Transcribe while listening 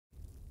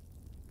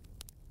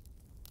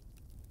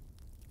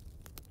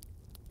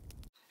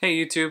Hey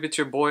YouTube, it's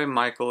your boy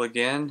Michael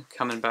again,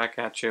 coming back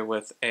at you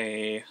with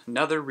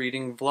another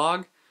reading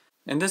vlog.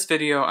 In this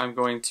video I'm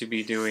going to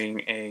be doing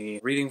a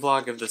reading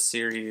vlog of the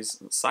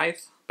series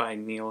Scythe by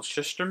Neal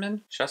Shusterman.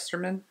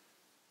 I'm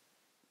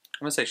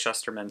gonna say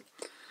Shusterman.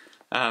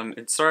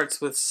 It starts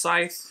with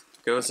Scythe,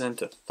 goes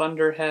into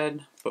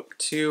Thunderhead, book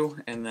 2,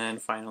 and then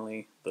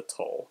finally The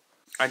Toll.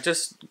 I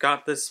just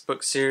got this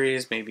book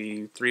series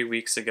maybe 3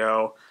 weeks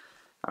ago.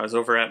 I was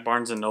over at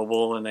Barnes &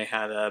 Noble and they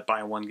had a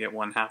buy one get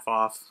one half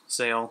off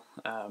sale,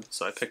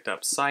 so I picked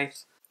up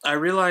Scythe. I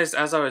realized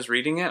as I was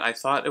reading it, I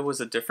thought it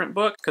was a different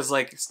book, because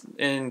like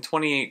in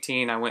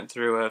 2018 I went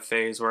through a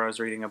phase where I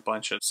was reading a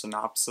bunch of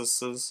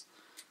synopsi?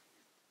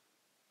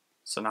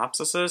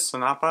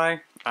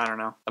 I don't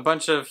know. A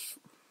bunch of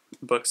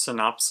book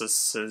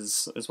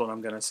synopsises is what I'm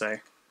gonna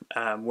say.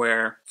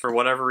 Where, for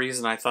whatever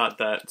reason, I thought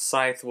that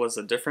Scythe was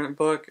a different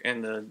book,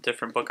 and the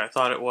different book I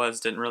thought it was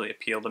didn't really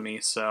appeal to me,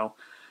 so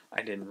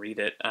I didn't read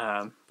it.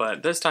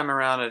 But this time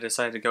around I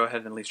decided to go ahead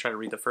and at least try to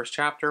read the first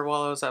chapter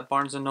while I was at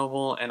Barnes &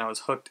 Noble, and I was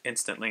hooked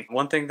instantly.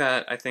 One thing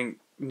that I think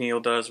Neal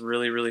does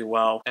really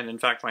well, and in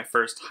fact my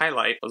first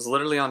highlight, was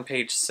literally on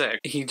page 6.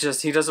 He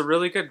does a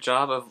really good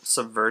job of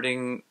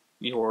subverting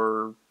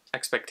your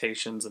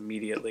expectations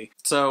immediately.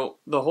 So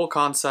the whole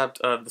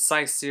concept of the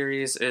Scythe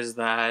series is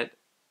that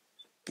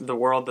the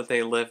world that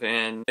they live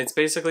in, it's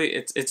basically,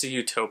 it's a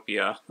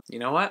utopia. You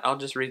know what? I'll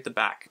just read the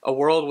back. A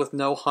world with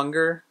no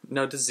hunger,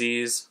 no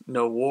disease,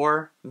 no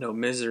war, no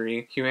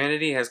misery.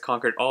 Humanity has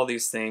conquered all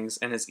these things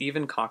and has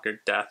even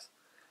conquered death.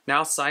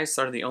 Now Scythes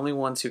are the only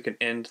ones who can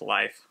end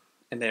life,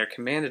 and they are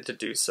commanded to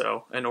do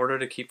so in order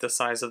to keep the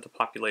size of the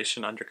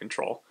population under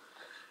control.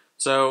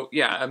 So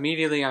yeah,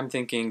 immediately I'm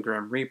thinking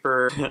Grim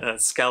Reaper, a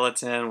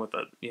skeleton with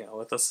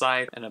a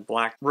scythe and a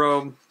black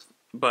robe.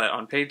 But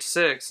on page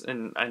 6,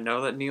 and I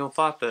know that Neal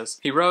thought this,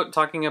 he wrote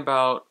talking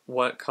about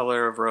what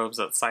color of robes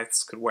that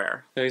scythes could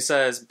wear. So he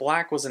says,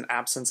 black was an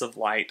absence of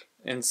light,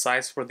 and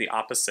scythes were the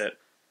opposite.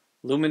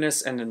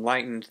 Luminous and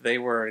enlightened, they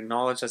were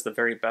acknowledged as the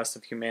very best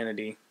of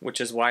humanity, which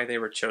is why they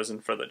were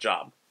chosen for the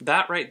job.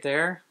 That right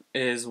there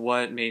is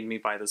what made me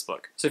buy this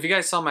book. So if you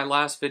guys saw my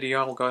last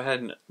video, I'll go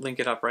ahead and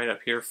link it up right up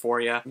here for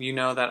you. You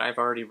know that I've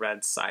already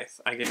read Scythe.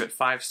 I gave it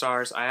 5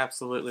 stars. I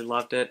absolutely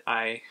loved it.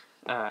 I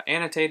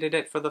annotated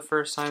it for the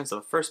first time. It's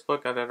the first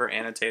book I've ever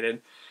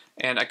annotated,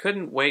 and I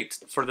couldn't wait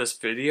for this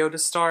video to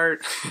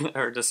start,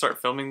 or to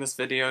start filming this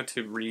video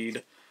to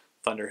read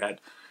Thunderhead.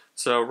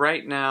 So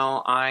right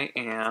now I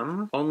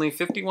am only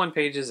 51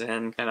 pages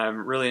in, and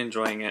I'm really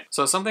enjoying it.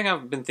 So something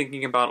I've been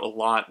thinking about a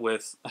lot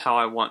with how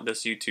I want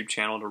this YouTube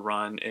channel to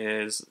run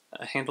is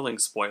handling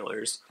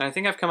spoilers. And I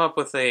think I've come up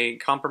with a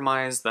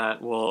compromise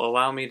that will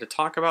allow me to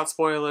talk about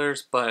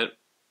spoilers, but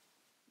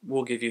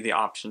will give you the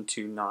option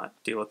to not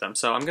deal with them.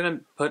 So I'm going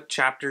to put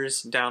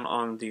chapters down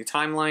on the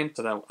timeline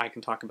so that I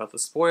can talk about the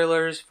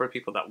spoilers for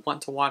people that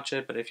want to watch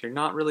it, but if you're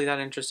not really that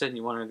interested and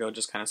you want to go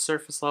just kind of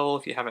surface level,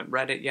 if you haven't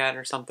read it yet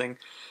or something,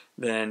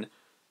 then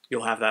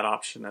you'll have that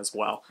option as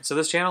well. So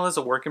this channel is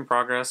a work in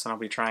progress, and I'll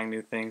be trying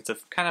new things to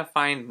kind of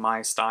find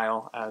my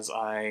style as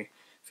I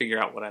figure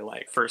out what I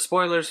like. For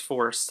spoilers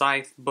for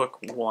Scythe Book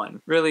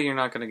 1, really you're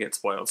not going to get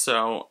spoiled.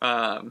 So,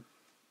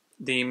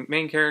 the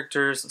main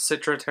characters,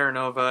 Citra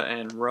Terranova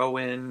and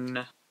Rowan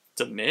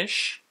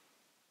Damish?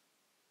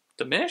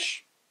 I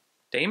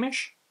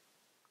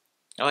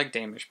like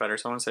Damish better,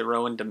 so I want to say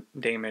Rowan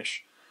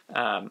Damish.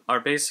 Are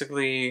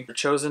basically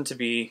chosen to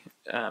be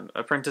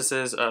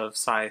apprentices of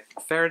Scythe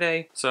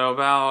Faraday. So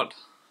about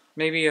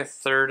maybe a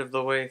third of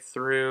the way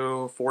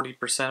through,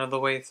 40% of the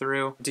way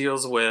through,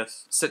 deals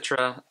with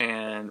Citra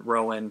and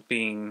Rowan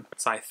being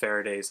Scythe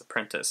Faraday's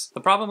apprentice.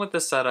 The problem with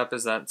this setup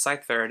is that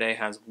Scythe Faraday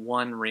has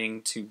one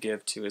ring to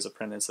give to his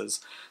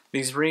apprentices.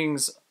 These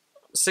rings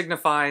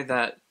signify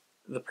that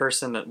the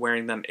person that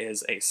wearing them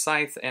is a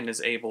scythe and is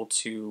able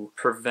to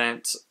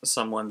prevent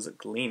someone's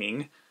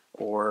gleaning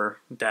or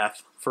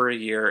death for a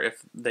year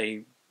if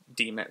they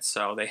deem it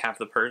so. They have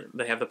the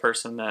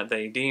person that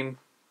they deem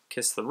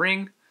kiss the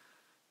ring.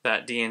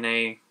 That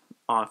DNA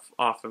off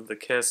of the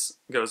kiss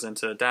goes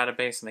into a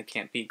database and they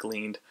can't be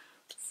gleaned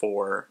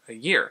for a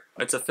year.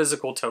 It's a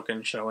physical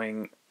token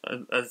showing,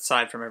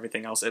 aside from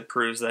everything else, it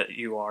proves that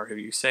you are who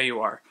you say you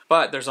are.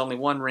 But there's only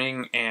one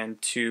ring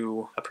and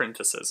 2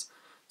 apprentices.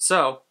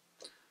 So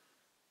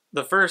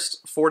the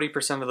first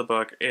 40% of the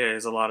book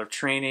is a lot of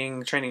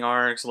training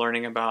arcs,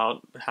 learning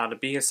about how to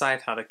be a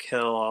scythe, how to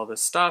kill, all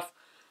this stuff.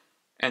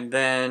 And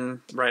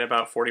then, right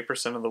about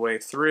 40% of the way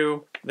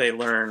through, they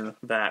learn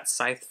that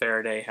Scythe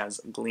Faraday has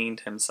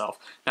gleaned himself.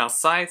 Now,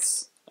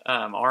 scythes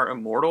are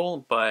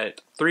immortal, but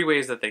 3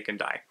 ways that they can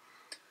die.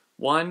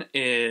 One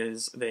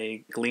is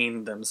they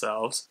glean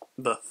themselves.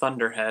 The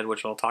Thunderhead,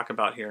 which we'll talk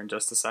about here in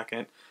just a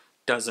second,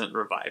 doesn't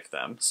revive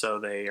them, so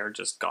they are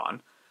just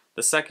gone.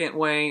 The second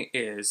way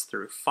is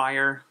through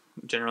fire.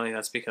 Generally,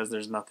 that's because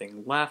there's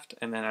nothing left.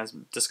 And then, as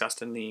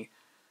discussed in the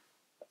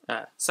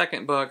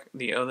second book,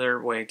 the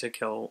other way to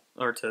kill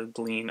or to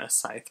glean a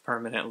scythe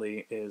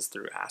permanently is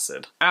through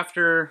acid.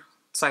 After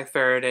Scythe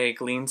Faraday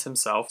gleans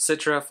himself.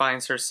 Citra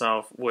finds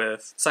herself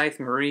with Scythe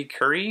Marie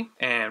Curie,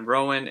 and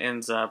Rowan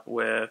ends up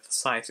with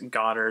Scythe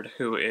Goddard,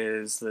 who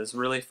is this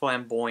really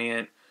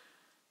flamboyant,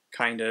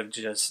 kind of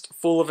just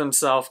full of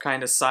himself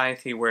kind of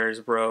Scythe. He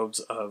wears robes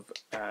of,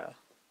 I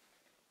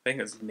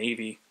think it's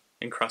navy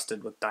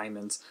encrusted with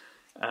diamonds.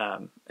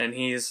 And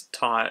he's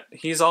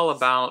all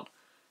about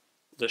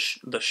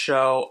the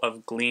show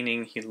of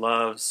gleaning. He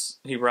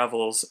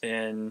revels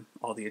in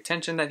all the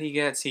attention that he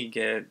gets.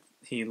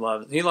 He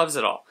loves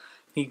it all.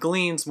 He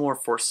gleans more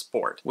for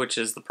sport, which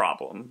is the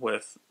problem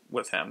with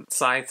him.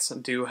 Scythes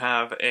do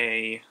have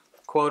a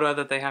quota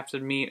that they have to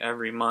meet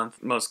every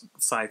month. Most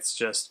scythes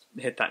just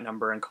hit that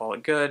number and call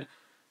it good.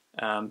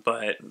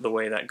 But the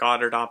way that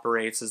Goddard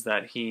operates is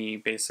that he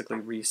basically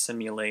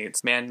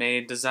re-simulates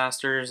man-made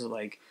disasters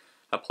like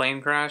a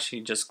plane crash. He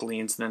just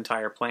gleans an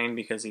entire plane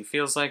because he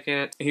feels like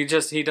it. He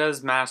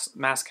does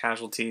mass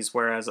casualties,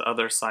 whereas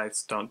other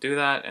scythes don't do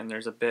that, and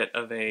there's a bit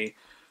of a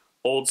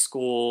old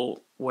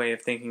school way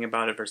of thinking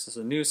about it versus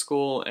a new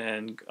school,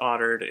 and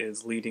Goddard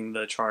is leading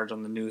the charge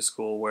on the new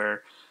school,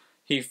 where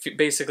he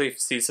basically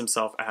sees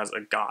himself as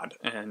a god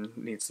and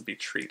needs to be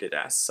treated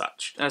as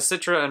such. As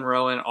Citra and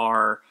Rowan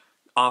are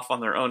off on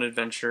their own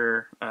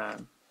adventure,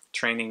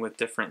 training with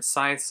different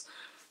scythes,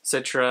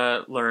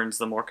 Citra learns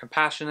the more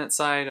compassionate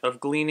side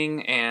of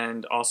gleaning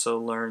and also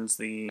learns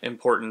the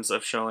importance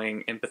of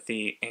showing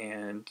empathy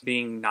and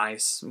being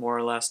nice, more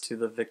or less, to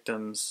the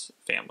victims'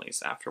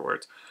 families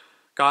afterwards.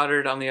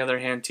 Goddard, on the other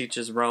hand,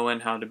 teaches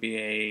Rowan how to be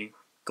a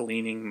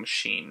gleaning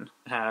machine,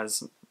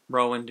 has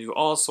Rowan do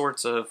all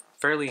sorts of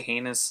fairly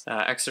heinous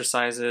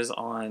exercises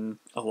on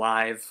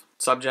alive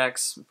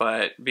subjects,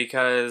 but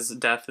because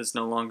death is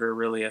no longer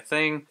really a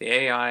thing, the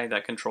AI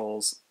that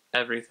controls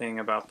everything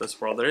about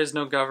this world. There is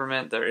no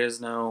government, there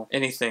is no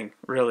anything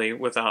really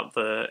without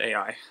the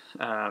AI.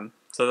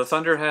 So the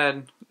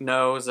Thunderhead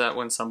knows that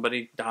when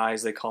somebody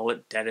dies, they call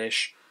it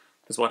deadish,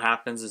 because what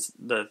happens is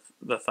the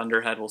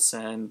Thunderhead will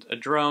send a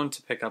drone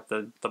to pick up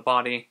the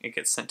body. It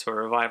gets sent to a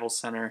revival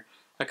center.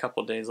 A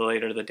couple days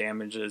later, the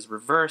damage is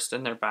reversed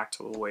and they're back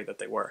to the way that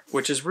they were,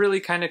 which is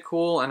really kind of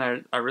cool,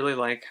 and I really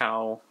like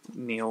how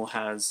Neal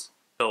has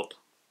built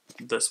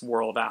this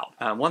world out.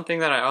 One thing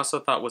that I also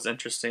thought was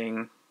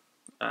interesting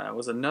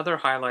was another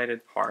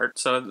highlighted part.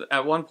 So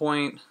at one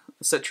point,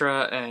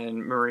 Citra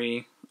and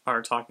Marie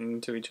are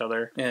talking to each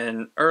other,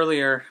 and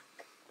earlier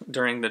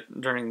during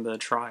the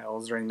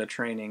trials, during the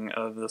training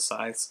of the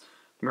scythes,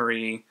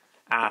 Marie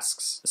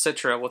asks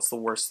Citra what's the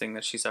worst thing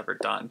that she's ever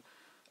done.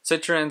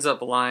 Citra ends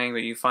up lying,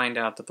 but you find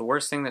out that the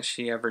worst thing that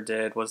she ever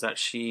did was that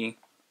she,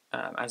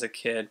 as a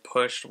kid,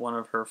 pushed one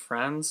of her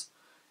friends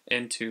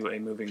into a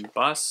moving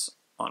bus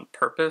on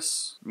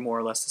purpose, more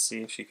or less to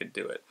see if she could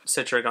do it.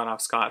 Citra got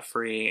off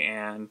scot-free,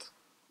 and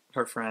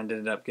her friend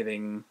ended up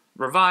getting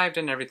revived,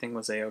 and everything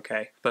was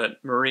a-okay. But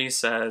Marie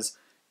says,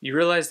 you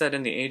realize that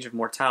in the age of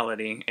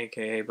mortality,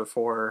 aka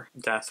before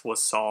death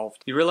was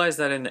solved, you realize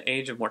that in the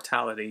age of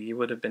mortality, you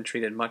would have been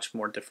treated much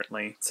more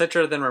differently.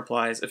 Citra then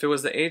replies, if it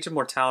was the age of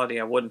mortality,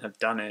 I wouldn't have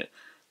done it.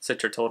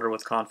 Citra told her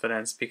with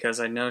confidence, because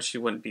I know she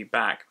wouldn't be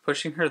back.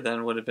 Pushing her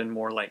then would have been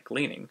more like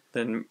gleaning.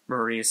 Then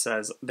Marie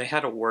says, they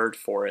had a word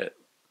for it.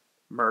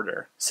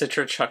 Murder.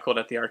 Citra chuckled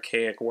at the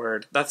archaic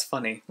word. That's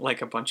funny,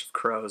 like a bunch of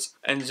crows.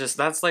 And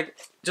that's like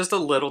just a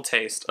little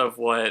taste of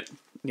what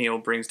Neal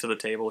brings to the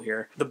table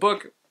here. The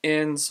book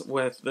ends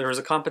with, there was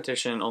a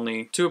competition,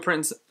 only 2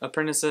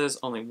 apprentices,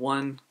 only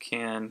one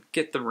can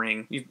get the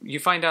ring. You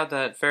find out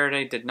that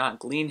Faraday did not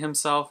glean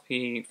himself.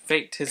 He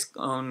faked his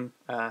own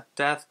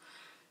death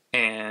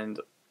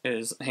and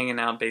is hanging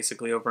out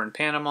basically over in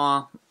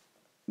Panama,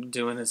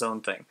 doing his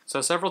own thing.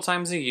 So several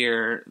times a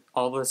year,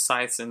 all the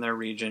scythes in their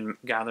region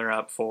gather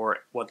up for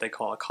what they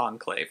call a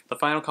conclave. The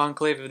final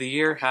conclave of the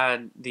year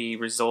had the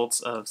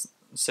results of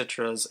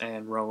Citra's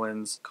and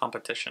Rowan's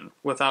competition.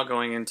 Without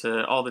going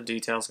into all the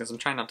details, because I'm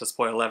trying not to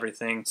spoil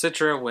everything,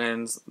 Citra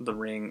wins the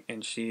ring,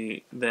 and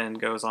she then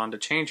goes on to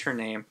change her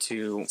name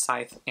to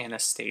Scythe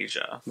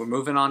Anastasia. We're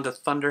moving on to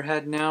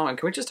Thunderhead now, and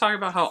can we just talk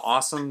about how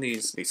awesome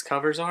these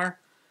covers are?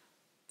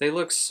 They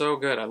look so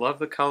good. I love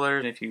the color,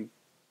 and if you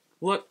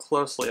look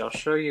closely, I'll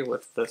show you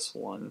with this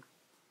one.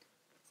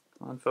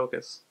 On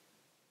focus.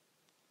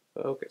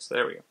 Focus,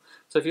 there we go.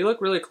 So if you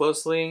look really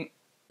closely,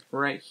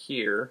 right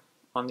here,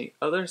 on the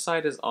other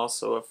side is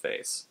also a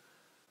face.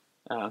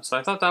 So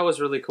I thought that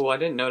was really cool. I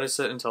didn't notice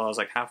it until I was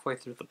like halfway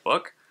through the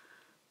book.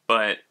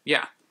 But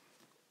yeah,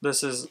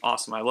 this is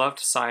awesome. I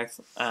loved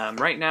Scythe.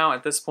 Right now,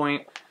 at this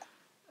point,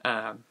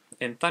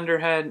 in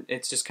Thunderhead,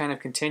 it's just kind of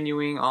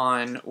continuing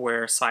on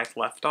where Scythe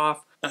left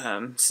off.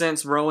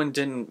 Since Rowan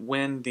didn't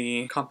win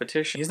the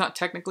competition, he's not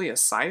technically a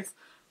Scythe.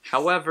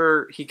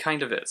 However, he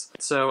kind of is.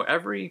 So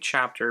every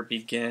chapter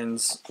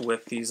begins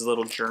with these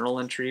little journal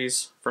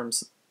entries from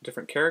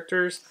different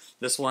characters.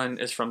 This one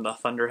is from the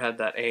Thunderhead,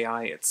 that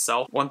AI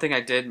itself. One thing I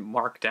did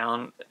mark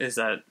down is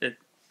that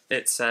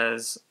it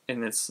says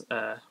in its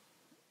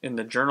in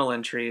the journal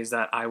entries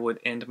that I would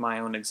end my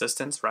own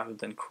existence rather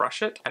than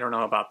crush it. I don't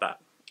know about that.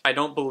 I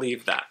don't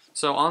believe that.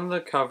 So on the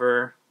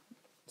cover,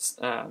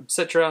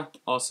 Citra,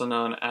 also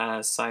known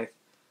as Scythe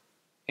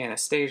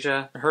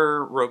Anastasia,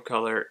 her robe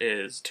color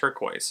is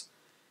turquoise.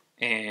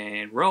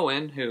 And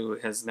Rowan, who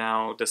has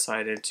now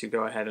decided to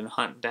go ahead and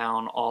hunt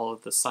down all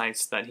of the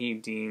Scythes that he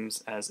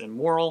deems as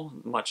immoral,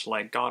 much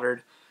like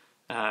Goddard,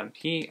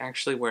 he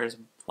actually wears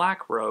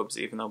black robes,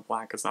 even though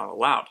black is not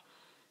allowed.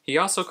 He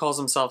also calls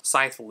himself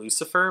Scythe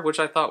Lucifer, which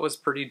I thought was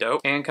pretty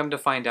dope, and come to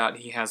find out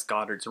he has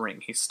Goddard's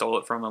ring. He stole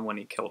it from him when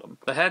he killed him.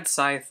 The head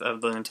Scythe of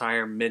the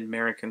entire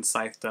Mid-American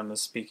Scythedom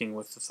is speaking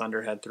with the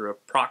Thunderhead through a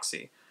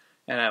proxy.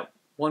 And at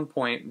one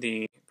point,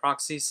 the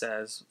proxy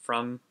says,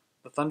 from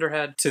the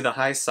Thunderhead to the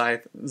High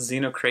Scythe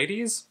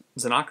Xenocrates,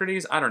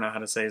 I don't know how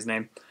to say his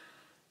name.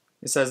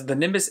 It says, the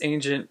Nimbus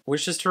Agent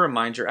wishes to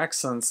remind your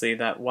excellency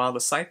that while the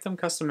Scythedom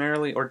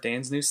customarily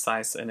ordains new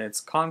scythes in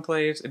its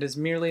conclaves, it is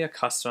merely a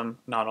custom,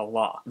 not a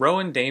law.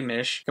 Rowan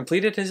Damish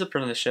completed his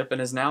apprenticeship and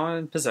is now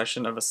in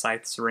possession of a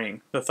scythe's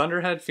ring. The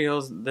Thunderhead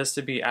feels this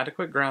to be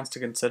adequate grounds to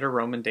consider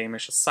Rowan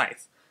Damish a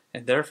scythe,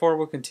 and therefore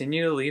will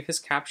continue to leave his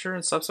capture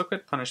and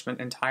subsequent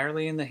punishment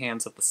entirely in the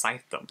hands of the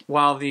Scythedom.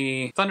 While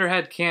the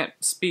Thunderhead can't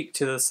speak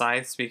to the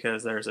Scythes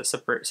because there's a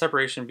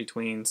separation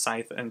between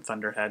Scythe and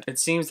Thunderhead, it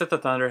seems that the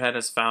Thunderhead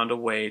has found a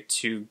way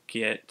to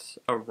get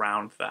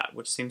around that,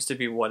 which seems to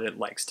be what it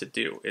likes to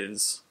do,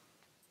 is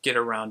get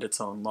around its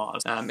own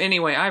laws.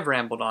 Anyway, I've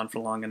rambled on for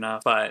long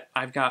enough, but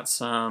I've got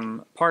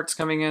some parts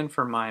coming in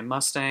for my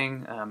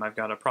Mustang. I've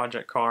got a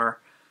project car,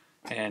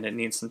 and it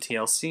needs some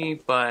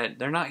TLC, but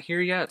they're not here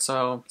yet,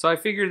 so I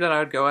figured that I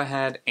would go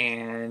ahead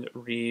and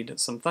read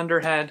some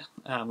Thunderhead,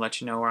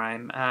 let you know where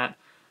I'm at,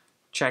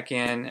 check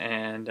in,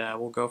 and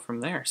we'll go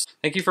from there.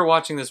 Thank you for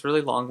watching this really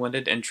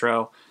long-winded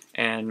intro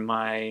and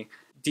my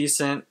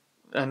decent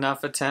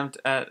enough attempt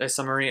at a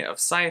summary of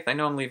Scythe. I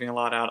know I'm leaving a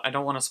lot out. I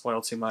don't want to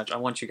spoil too much. I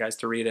want you guys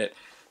to read it,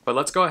 but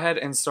let's go ahead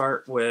and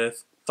start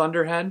with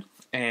Thunderhead.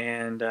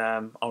 And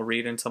I'll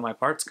read until my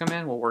parts come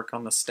in. We'll work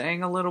on the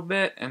staying a little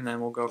bit, and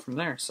then we'll go from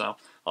there. So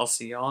I'll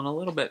see y'all in a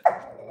little bit.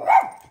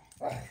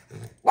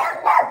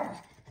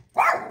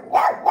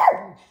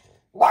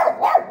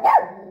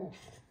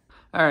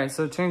 Alright,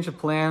 so change of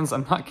plans.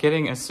 I'm not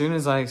kidding. As soon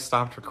as I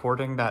stopped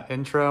recording that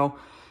intro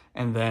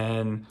and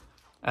then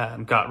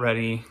got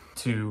ready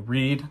to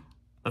read,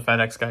 the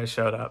FedEx guy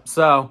showed up.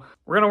 So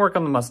we're going to work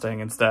on the Mustang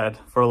instead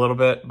for a little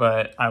bit,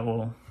 but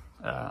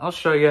I'll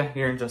show you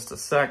here in just a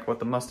sec what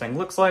the Mustang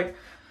looks like,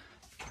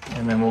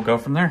 and then we'll go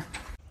from there.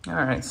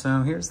 Alright,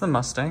 so here's the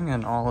Mustang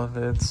in all of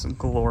its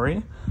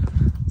glory.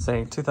 It's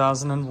a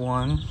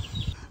 2001,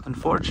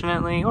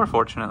 unfortunately, or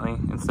fortunately,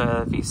 it's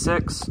a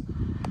V6,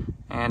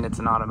 and it's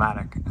an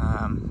automatic.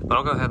 But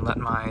I'll go ahead and let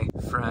my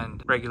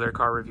friend Regular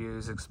Car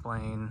Reviews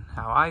explain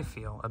how I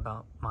feel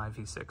about my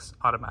V6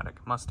 automatic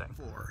Mustang.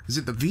 Is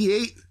it the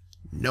V8?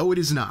 No, it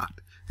is not.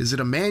 Is it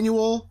a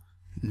manual?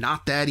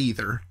 Not that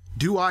either.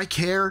 Do I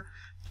care?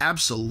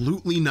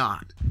 Absolutely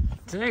not.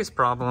 Today's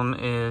problem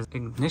is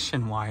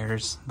ignition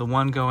wires. The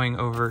one going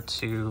over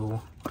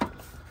to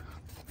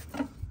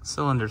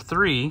cylinder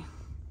 3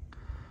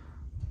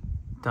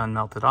 done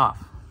melted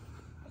off.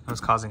 It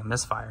was causing a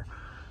misfire.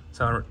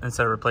 So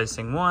instead of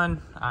replacing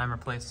one, I'm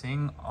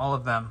replacing all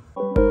of them.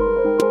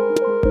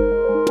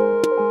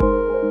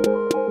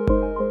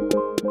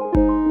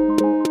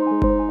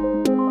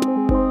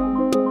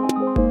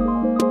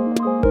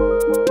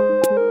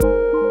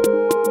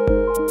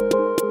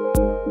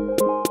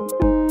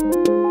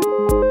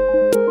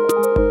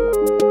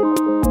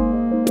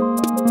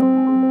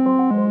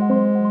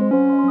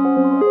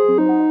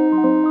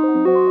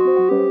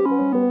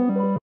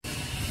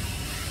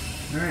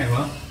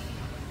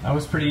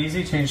 Pretty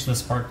easy. Change the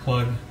spark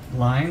plug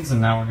lines,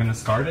 and now we're going to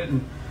start it,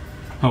 and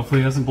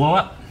hopefully it doesn't blow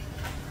up.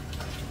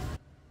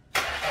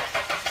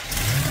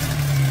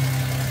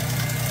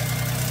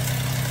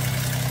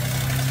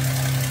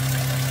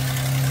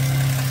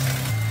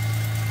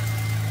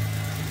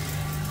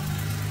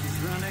 It's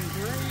running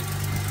great.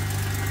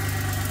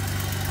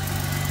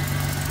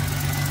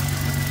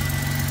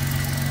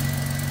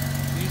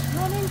 He's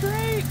running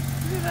great.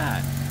 Look at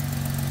that.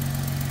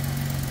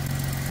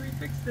 We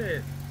fixed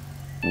it.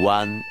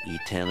 One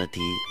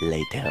eternity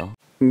later.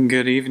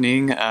 Good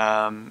evening.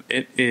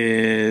 It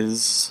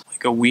is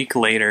like a week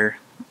later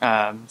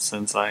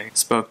since I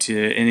spoke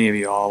to any of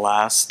you all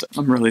last.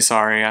 I'm really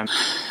sorry.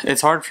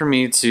 It's hard for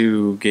me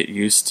to get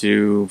used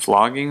to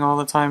vlogging all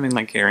the time and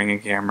like carrying a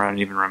camera and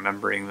even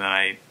remembering that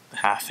I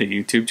have a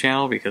YouTube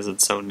channel because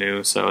it's so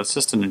new. So it's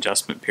just an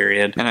adjustment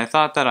period. And I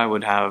thought that I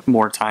would have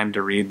more time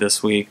to read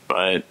this week,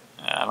 but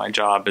my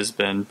job has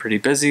been pretty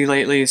busy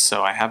lately,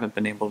 so I haven't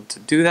been able to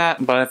do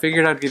that, but I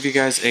figured I'd give you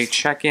guys a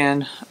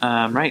check-in.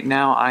 Right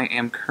now, I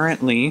am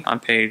currently on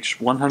page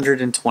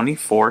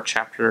 124,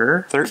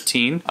 chapter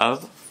 13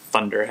 of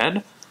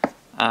Thunderhead,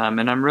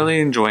 and I'm really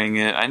enjoying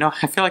it. I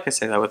feel like I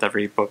say that with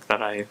every book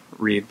that I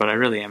read, but I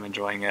really am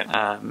enjoying it.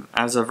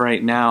 As of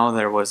right now,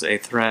 there was a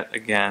threat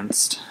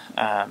against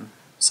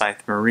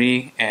Scythe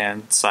Marie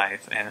and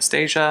Scythe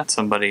Anastasia.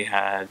 Somebody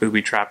had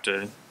booby-trapped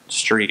a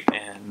street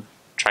and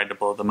tried to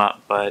blow them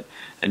up, but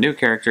a new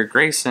character,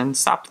 Grayson,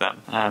 stopped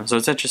them. So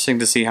it's interesting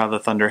to see how the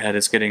Thunderhead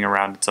is getting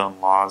around its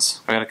own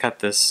laws. I gotta cut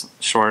this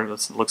short.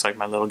 It looks like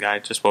my little guy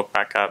just woke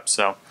back up,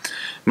 so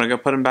I'm gonna go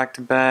put him back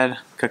to bed,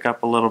 cook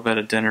up a little bit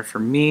of dinner for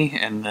me,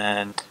 and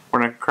then we're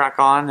gonna crack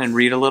on and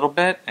read a little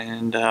bit,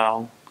 and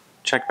I'll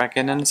check back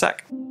in a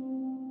sec.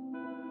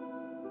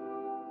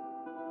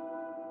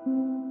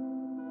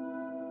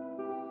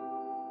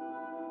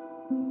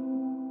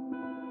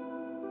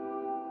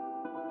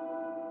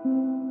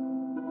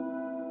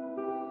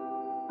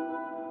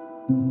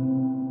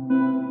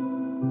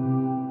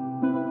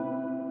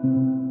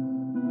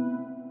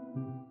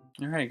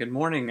 Alright, good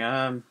morning.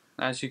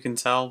 As you can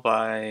tell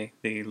by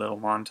the little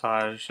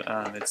montage,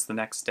 it's the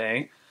next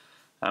day.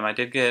 I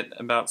did get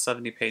about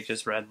 70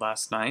 pages read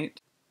last night.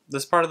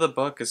 This part of the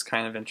book is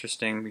kind of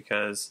interesting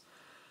because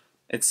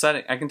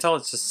I can tell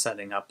it's just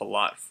setting up a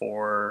lot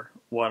for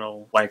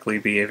what'll likely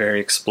be a very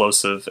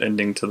explosive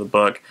ending to the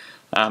book.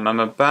 I'm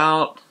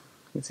about,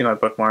 you can see my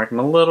bookmark, I'm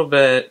a little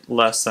bit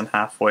less than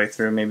halfway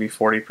through, maybe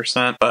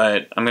 40%,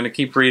 but I'm going to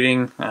keep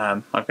reading.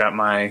 I've got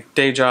my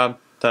day job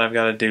that I've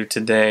got to do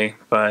today,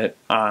 but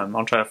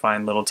I'll try to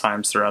find little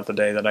times throughout the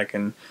day that I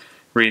can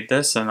read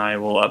this, and I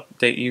will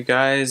update you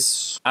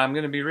guys. I'm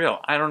going to be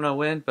real. I don't know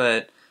when,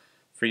 but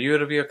for you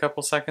it'll be a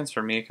couple seconds,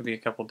 for me it could be a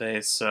couple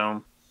days,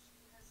 so...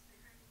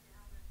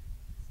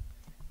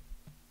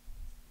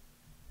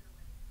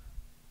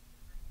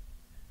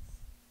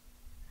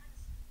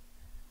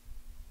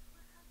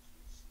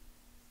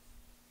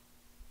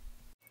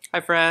 Hi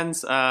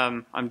friends,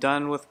 I'm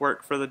done with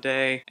work for the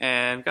day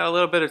and got a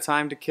little bit of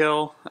time to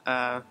kill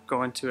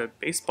going to a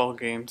baseball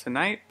game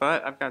tonight,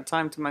 but I've got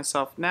time to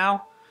myself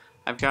now.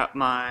 I've got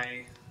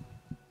my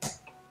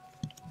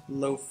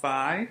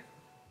lo-fi.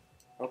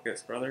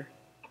 Focus, brother.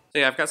 So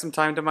yeah, I've got some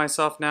time to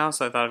myself now,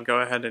 so I thought I'd go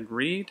ahead and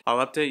read.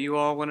 I'll update you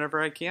all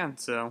whenever I can,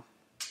 so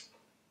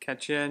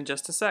catch you in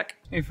just a sec.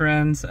 Hey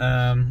friends,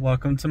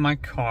 welcome to my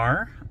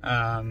car.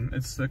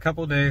 It's a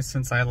couple days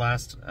since I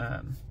last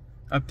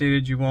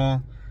updated you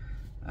all.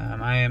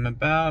 I am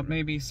about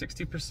maybe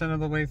 60% of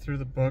the way through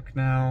the book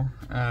now.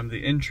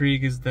 The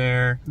intrigue is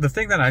there. The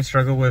thing that I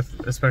struggle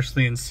with,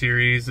 especially in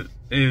series,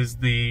 is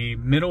the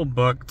middle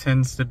book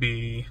tends to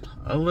be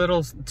a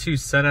little too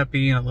setup-y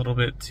and a little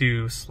bit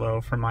too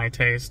slow for my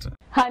taste.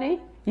 Honey,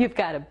 you've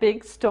got a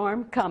big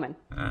storm coming.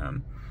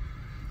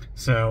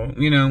 So,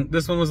 you know,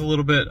 this one was a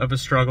little bit of a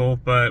struggle,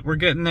 but we're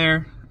getting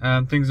there.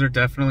 Things are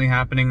definitely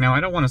happening. Now,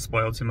 I don't want to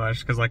spoil too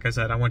much because, like I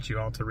said, I want you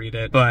all to read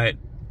it, but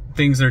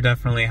things are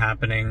definitely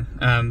happening.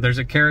 There's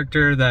a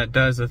character that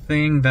does a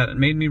thing that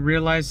made me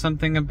realize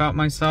something about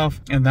myself,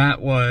 and that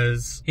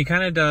was, he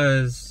kind of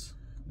does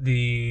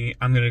the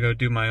I'm gonna go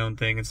do my own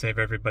thing and save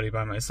everybody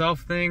by myself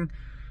thing,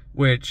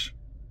 which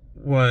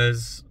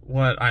was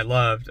what I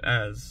loved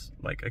as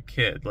like a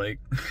kid. Like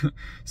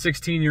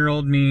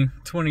 16-year-old me,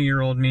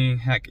 20-year-old me,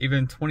 heck,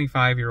 even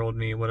 25-year-old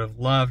me would have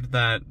loved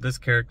that this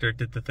character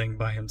did the thing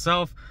by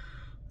himself,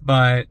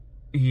 but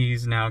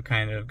he's now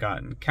kind of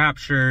gotten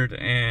captured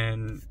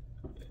and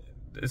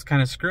is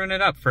kind of screwing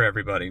it up for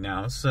everybody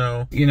now.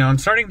 So, you know, I'm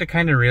starting to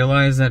kind of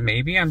realize that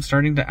maybe I'm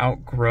starting to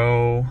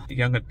outgrow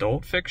young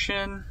adult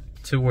fiction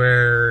to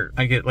where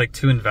I get like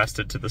too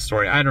invested to the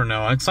story. I don't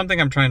know. It's something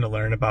I'm trying to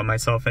learn about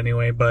myself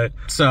anyway. But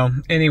so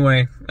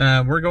anyway,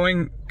 we're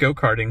going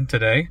go-karting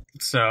today.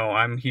 So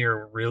I'm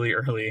here really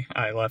early.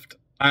 I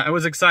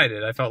was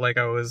excited. I felt like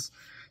I was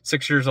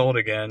 6 years old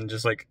again,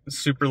 just like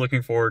super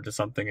looking forward to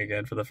something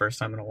again for the first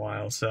time in a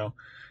while. So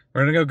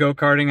we're gonna go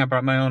go-karting. I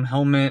brought my own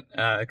helmet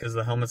because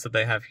the helmets that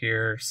they have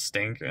here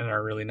stink and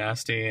are really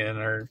nasty,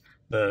 and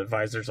the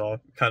visor's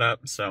all cut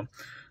up. So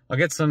I'll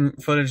get some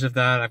footage of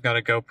that. I've got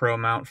a GoPro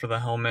mount for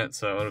the helmet,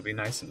 so it'll be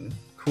nice and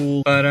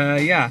cool.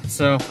 But yeah,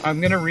 so I'm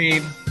gonna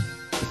read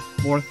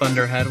more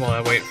Thunderhead while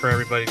I wait for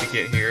everybody to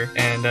get here,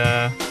 and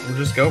we'll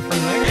just go from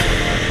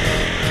there.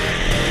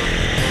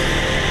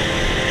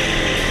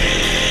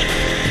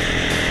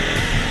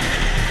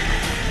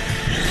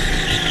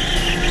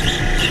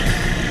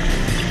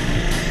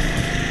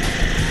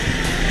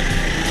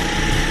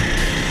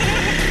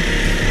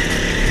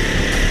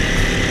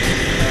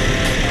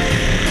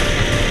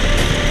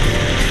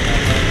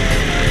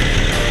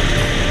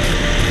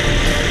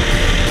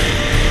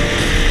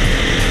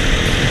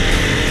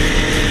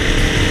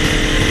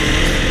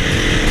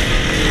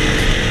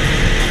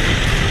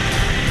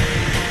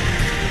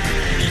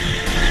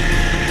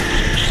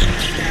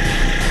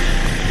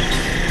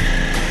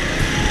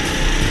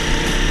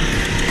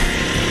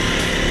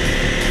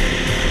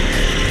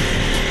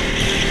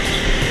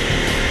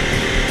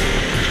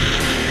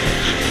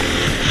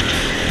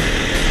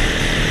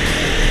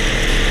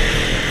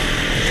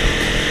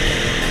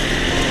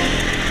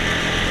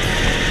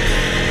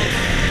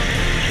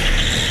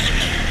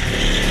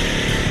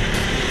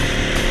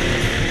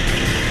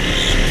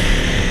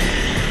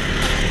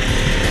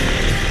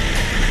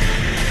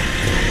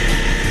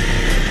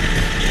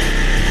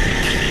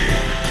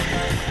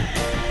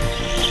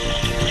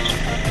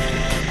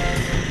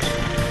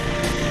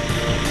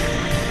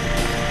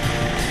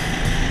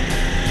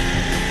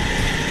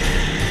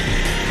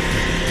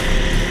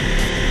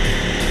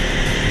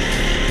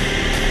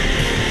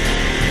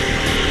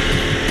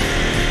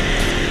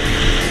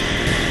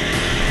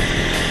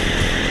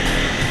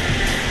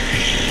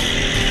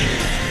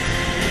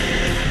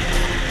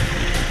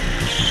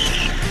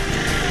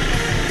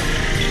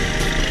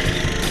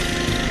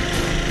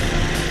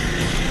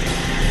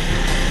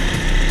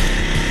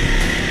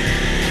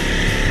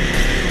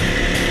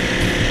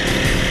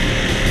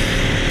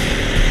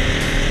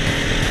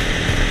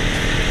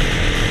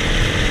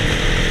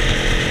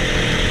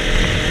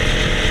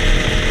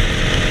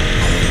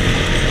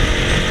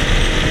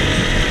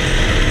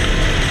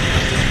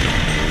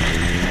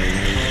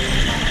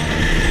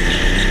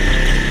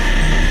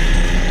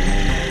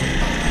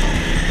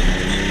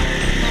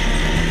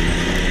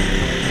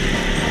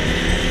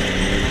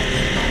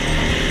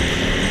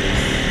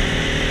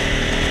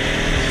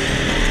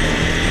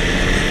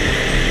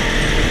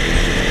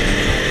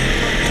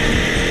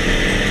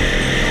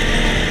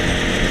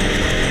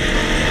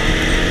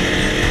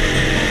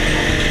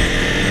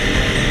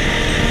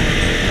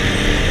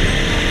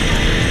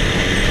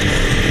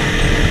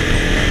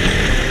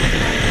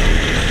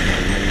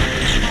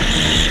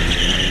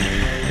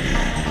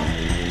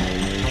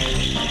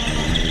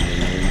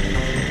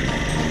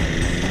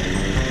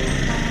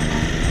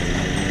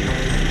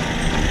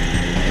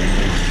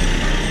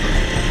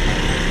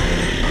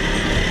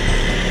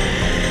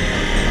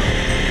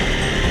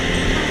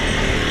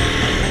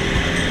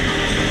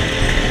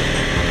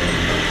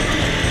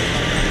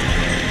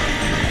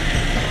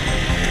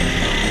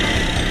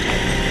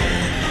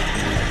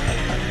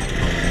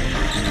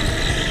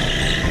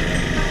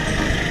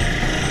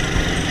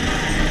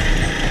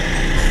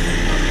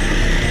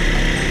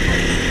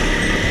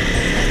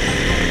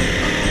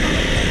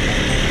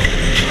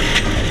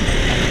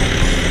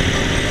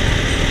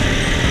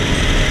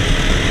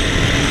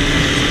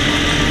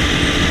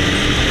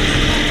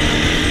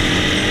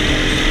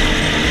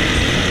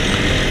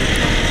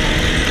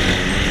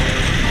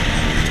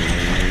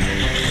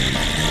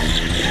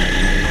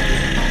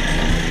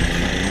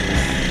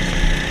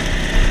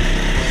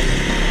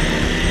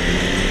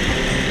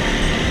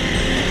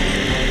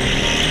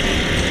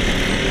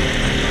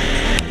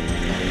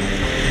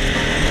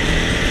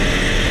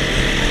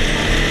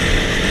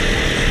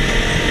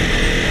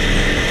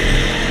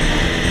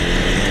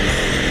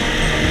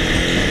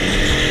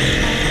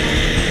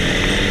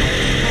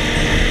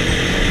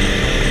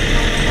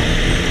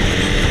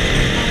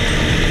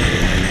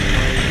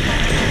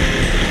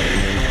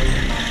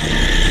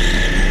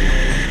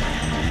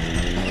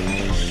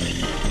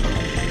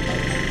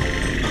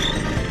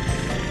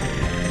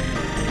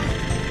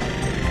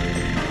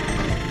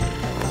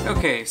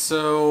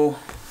 so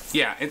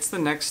yeah, it's the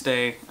next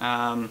day.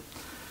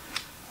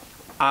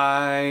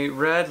 I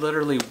read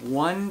literally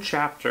one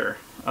chapter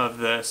of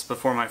this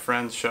before my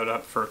friends showed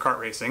up for kart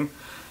racing,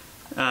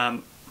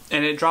 and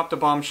it dropped a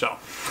bombshell.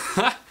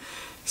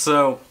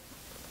 So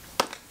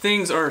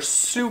things are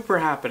super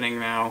happening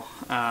now.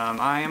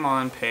 I am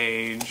on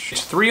page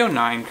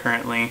 309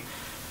 currently,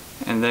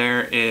 and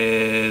there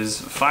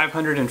is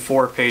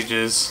 504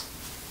 pages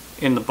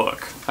in the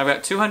book. I've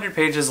got 200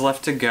 pages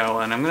left to go,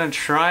 and I'm gonna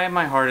try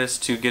my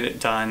hardest to get it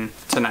done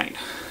tonight.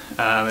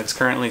 It's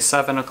currently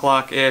 7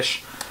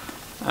 o'clock-ish,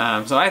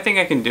 so I think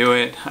I can do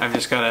it. I've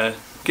just gotta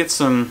get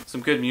some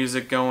good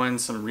music going,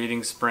 some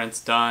reading sprints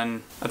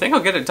done. I think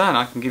I'll get it done.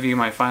 I can give you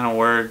my final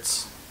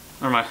words,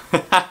 or my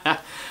I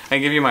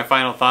can give you my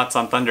final thoughts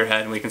on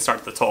Thunderhead, and we can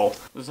start the toll.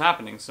 This is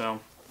happening, so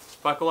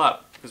buckle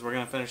up, because we're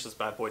gonna finish this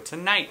bad boy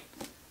tonight.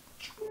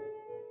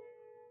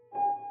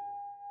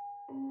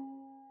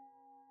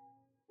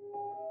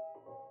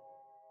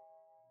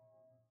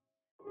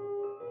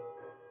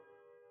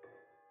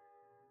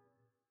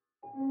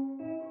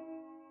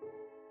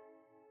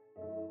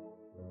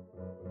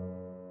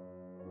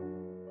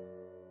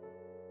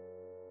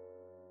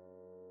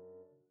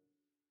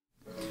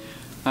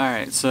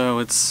 Alright, so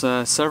it's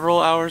several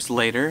hours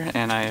later,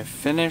 and I have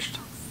finished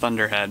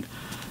Thunderhead.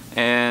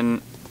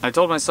 And I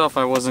told myself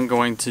I wasn't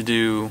going to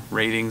do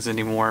ratings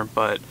anymore,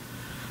 but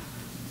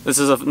this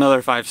is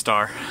another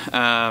 5-star.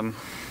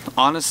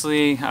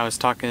 Honestly, I was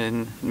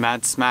talking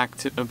mad smack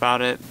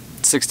about it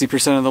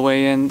 60% of the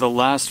way in. The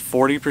last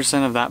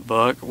 40% of that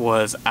book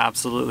was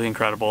absolutely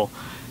incredible,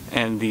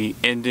 and the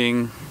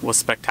ending was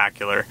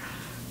spectacular.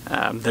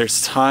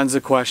 There's tons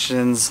of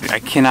questions. I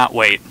cannot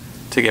wait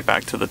to get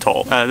back to the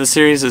toll. This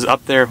series is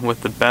up there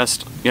with the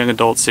best young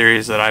adult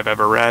series that I've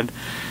ever read,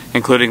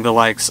 including the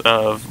likes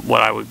of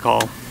what I would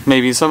call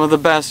maybe some of the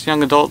best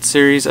young adult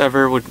series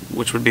ever,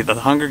 which would be the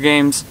Hunger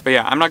Games. But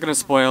yeah, I'm not going to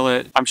spoil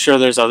it. I'm sure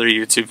there's other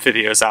YouTube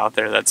videos out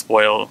there that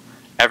spoil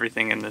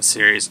everything in this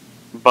series.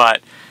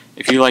 But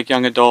if you like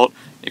young adult,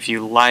 if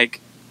you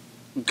like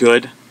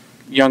good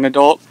young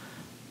adult,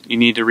 you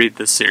need to read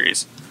this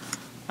series.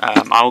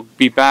 I'll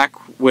be back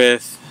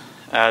with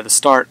the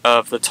start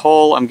of the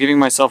toll. I'm giving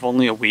myself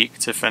only a week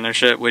to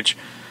finish it, which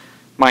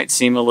might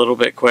seem a little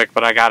bit quick,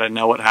 but I gotta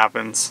know what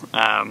happens.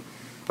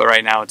 But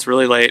right now it's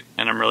really late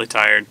and I'm really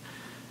tired,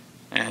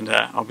 and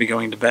I'll be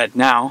going to bed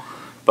now,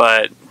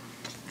 but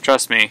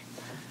trust me,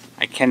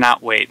 I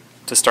cannot wait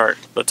to start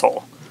the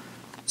toll.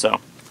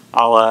 So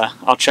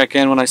I'll check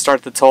in when I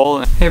start the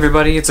toll. Hey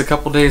everybody, it's a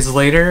couple days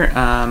later.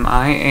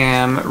 I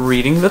am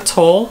reading the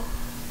toll,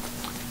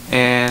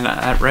 and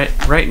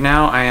right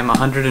now I am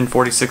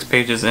 146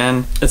 pages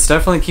in. It's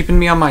definitely keeping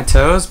me on my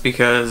toes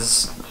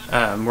because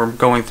we're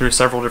going through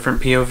several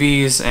different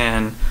POVs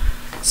and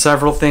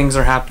several things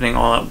are happening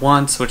all at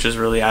once, which is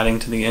really adding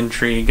to the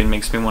intrigue and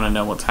makes me want to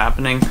know what's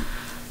happening.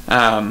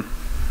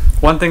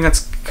 One thing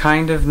that's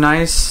kind of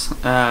nice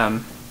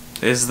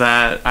is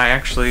that I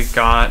actually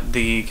got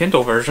the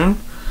Kindle version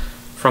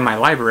from my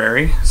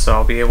library, so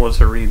I'll be able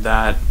to read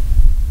that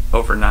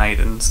overnight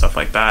and stuff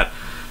like that.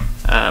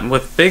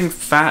 With big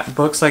fat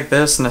books like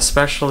this, and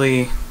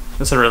especially,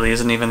 this really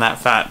isn't even that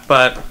fat,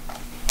 but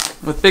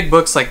with big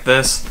books like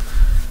this,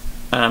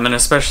 and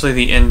especially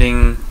the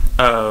ending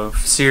of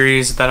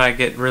series that I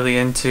get really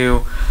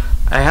into,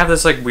 I have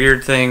this like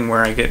weird thing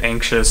where I get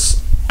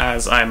anxious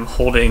as I'm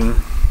holding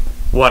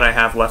what I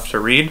have left to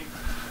read,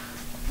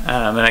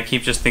 and I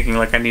keep just thinking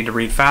like I need to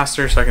read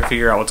faster so I can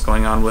figure out what's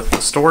going on with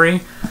the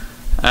story.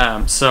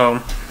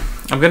 So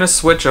I'm gonna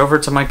switch over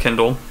to my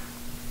Kindle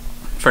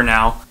for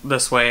now.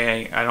 This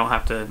way I don't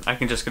have to, I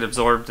can just get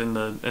absorbed in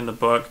the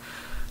book,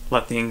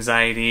 let the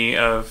anxiety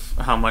of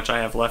how much I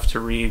have left to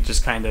read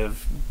just kind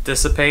of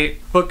dissipate.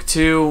 Book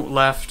 2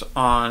 left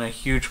on a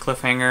huge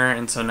cliffhanger,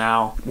 and so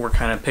now we're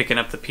kind of picking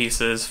up the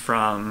pieces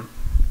from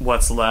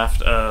what's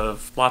left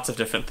of lots of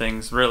different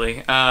things, really.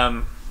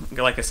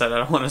 Like I said, I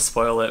don't want to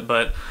spoil it,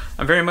 but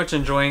I'm very much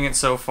enjoying it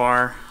so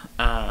far.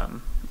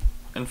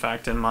 In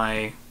fact, in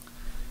my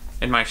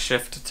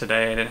shift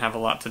today, I didn't have a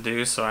lot to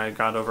do, so I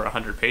got over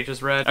 100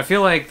 pages read. I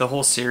feel like the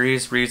whole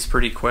series reads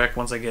pretty quick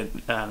once I get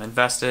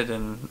invested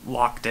and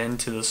locked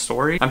into the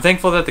story. I'm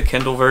thankful that the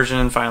Kindle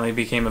version finally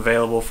became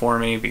available for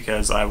me,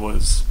 because I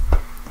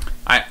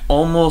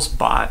almost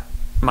bought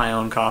my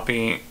own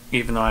copy,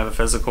 even though I have a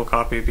physical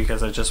copy,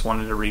 because I just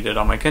wanted to read it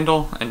on my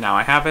Kindle, and now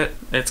I have it.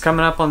 It's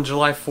coming up on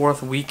July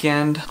 4th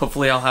weekend.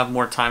 Hopefully I'll have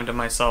more time to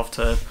myself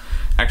to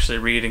actually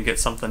read and get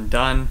something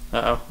done.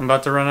 Uh-oh, I'm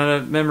about to run out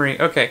of memory.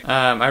 Okay,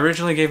 I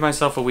originally gave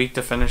myself a week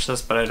to finish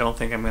this, but I don't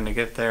think I'm going to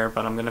get there,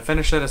 but I'm going to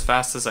finish it as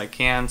fast as I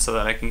can so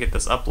that I can get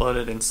this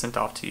uploaded and sent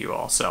off to you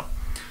all. So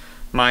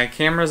my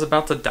camera's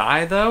about to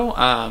die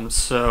though,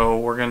 so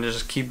we're going to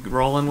just keep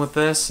rolling with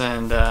this,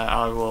 and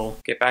I will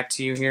get back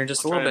to you here in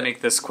just a little bit.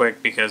 Make this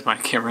quick because my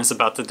camera's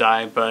about to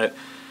die, but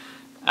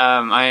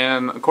I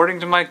am, according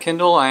to my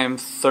Kindle, I am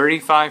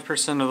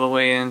 35% of the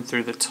way in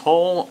through the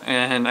toll,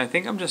 and I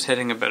think I'm just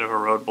hitting a bit of a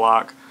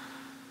roadblock.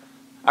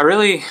 I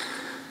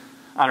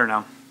don't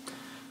know.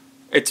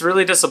 It's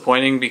really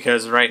disappointing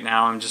because right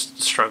now I'm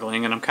just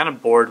struggling and I'm kind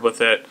of bored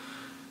with it.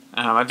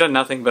 I've done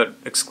nothing but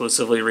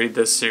exclusively read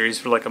this series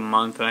for like a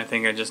month, and I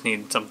think I just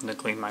need something to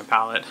clean my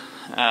palate.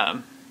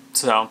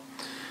 So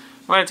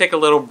I'm going to take a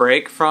little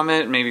break from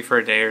it, maybe for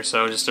a day or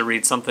so, just to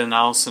read something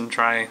else and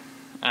try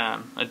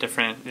a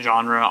different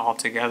genre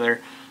altogether.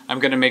 I'm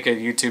going to make a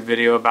YouTube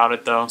video about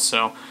it though,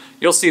 so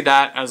you'll see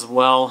that as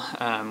well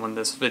when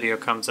this video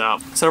comes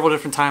out. Several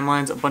different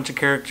timelines, a bunch of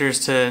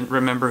characters to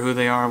remember who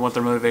they are, what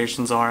their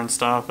motivations are and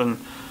stuff, and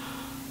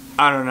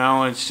I don't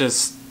know, it's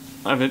just,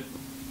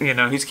 you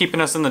know, he's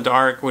keeping us in the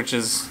dark, which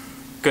is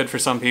good for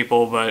some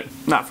people, but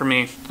not for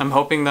me. I'm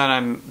hoping that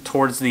I'm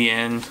towards the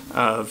end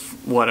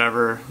of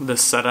whatever the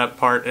setup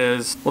part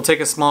is. We'll take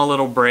a small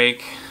little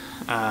break,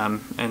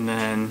 and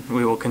then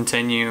we will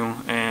continue,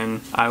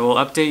 and I will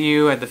update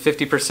you at the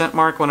 50%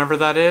 mark whenever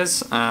that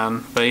is.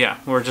 But yeah,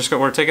 we're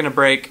taking a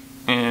break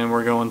and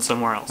we're going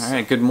somewhere else. All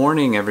right, good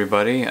morning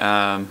everybody.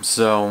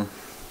 So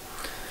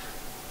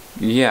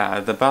yeah,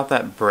 about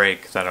that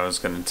break that I was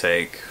going to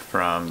take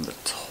from the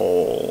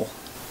toll.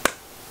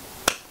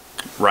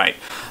 Right.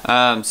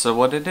 So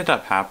what ended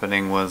up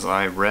happening was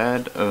I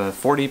read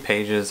 40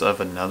 pages of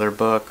another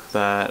book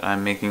that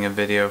I'm making a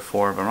video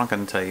for, but I'm not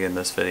going to tell you in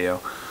this video.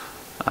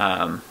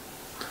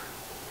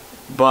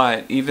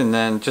 But even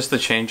then, just the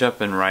change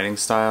up in writing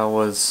style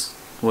was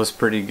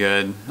pretty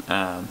good.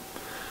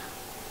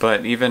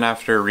 But even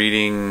after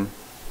reading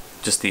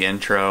just the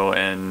intro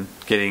and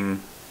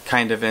getting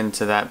kind of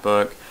into that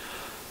book,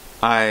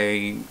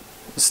 I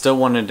still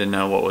wanted to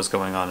know what was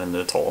going on in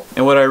the toll.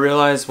 And what I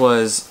realized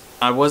was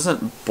I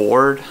wasn't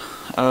bored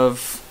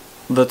of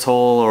the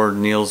toll or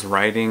Neal's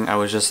writing, I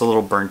was just a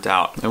little burnt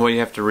out. And what you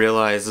have to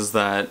realize is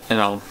that, and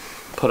I'll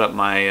put up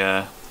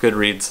my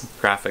Goodreads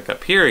graphic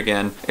up here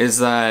again, is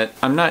that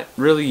I'm not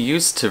really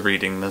used to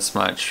reading this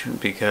much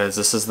because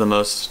this is the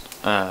most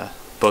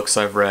books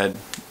I've read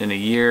in a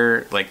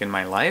year, like in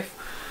my life,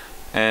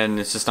 and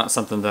it's just not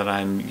something that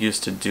I'm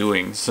used to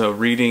doing. So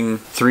reading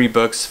 3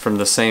 books from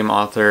the same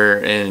author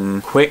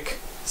in quick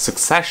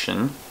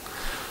succession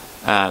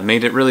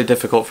made it really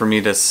difficult for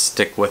me to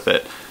stick with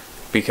it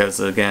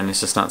because, again, it's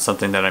just not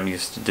something that I'm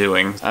used to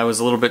doing. I was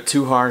a little bit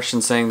too harsh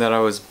in saying that I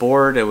was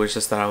bored, it was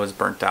just that I was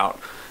burnt out.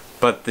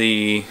 But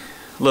the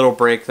little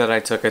break that I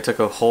took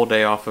a whole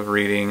day off of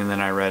reading, and then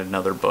I read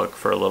another book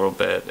for a little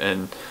bit,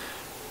 and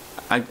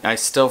I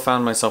still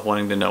found myself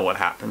wanting to know what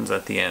happens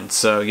at the end.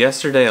 So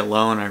yesterday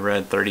alone I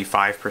read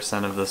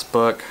 35% of this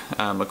book.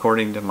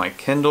 According to my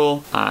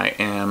Kindle, I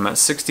am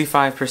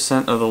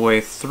 65% of the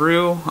way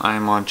through.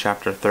 I'm on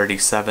chapter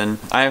 37.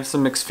 I have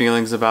some mixed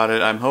feelings about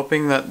it. I'm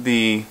hoping that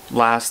the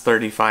last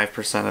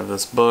 35% of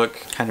this book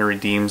kind of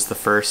redeems the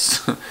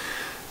first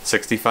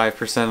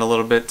 65% a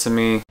little bit to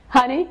me.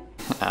 Honey?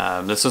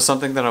 This was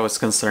something that I was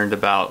concerned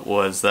about,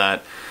 was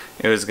that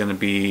it was going to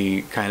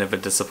be kind of a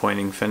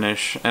disappointing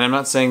finish. And I'm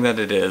not saying that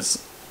it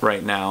is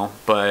right now,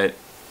 but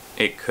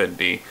it could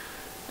be.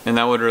 And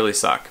that would really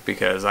suck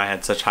because I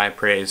had such high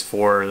praise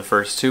for the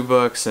first 2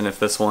 books, and if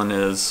this one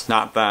is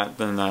not that,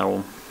 then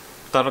that'll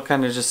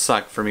kind of just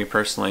suck for me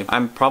personally.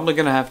 I'm probably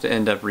going to have to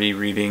end up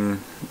rereading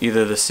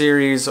either the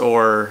series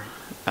or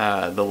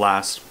the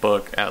last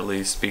book, at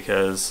least,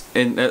 because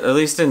at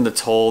least in the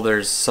toll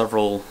there's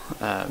several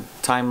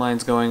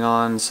timelines going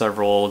on,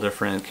 several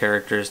different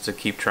characters to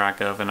keep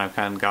track of, and I've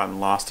kind of gotten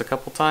lost a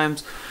couple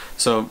times,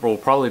 so it will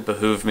probably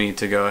behoove me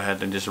to go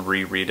ahead and just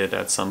reread it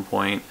at some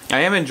point. I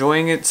am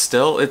enjoying it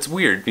still. It's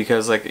weird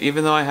because, like,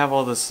 even though I have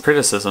all this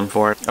criticism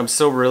for it, I'm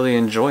still really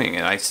enjoying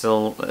it. I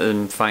still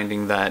am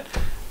finding that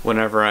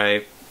whenever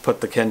I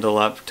put the Kindle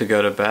up to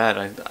go to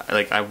bed,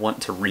 I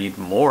want to read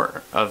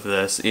more of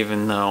this,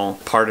 even though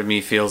part of me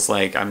feels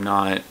like I'm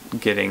not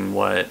getting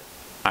what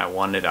I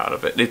wanted out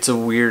of it. It's a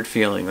weird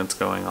feeling that's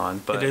going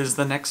on, but it is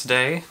the next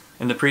day.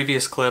 In the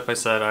previous clip I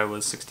said I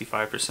was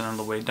 65% of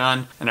the way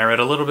done, and I read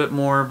a little bit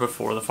more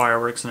before the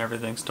fireworks and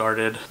everything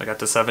started. I got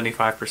to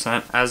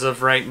 75%. As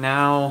of right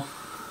now,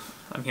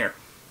 I'm here.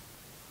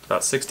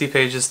 About 60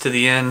 pages to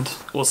the end.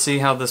 We'll see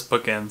how this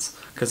book ends,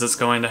 because it's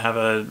going to have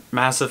a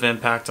massive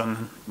impact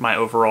on my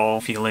overall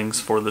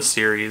feelings for the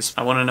series.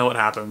 I want to know what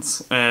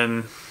happens,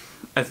 and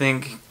I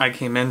think I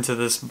came into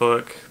this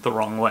book the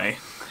wrong way.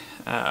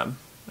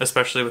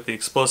 Especially with the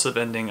explosive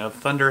ending of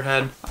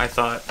Thunderhead. I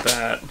thought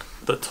that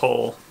the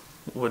toll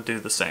would do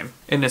the same.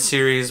 In a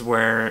series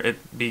where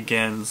it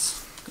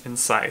begins in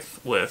Scythe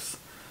with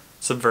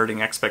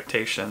subverting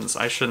expectations,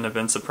 I shouldn't have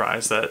been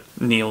surprised that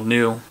Neal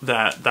knew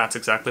that that's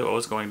exactly what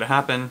was going to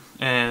happen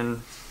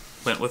and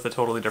went with a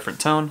totally different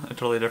tone, a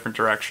totally different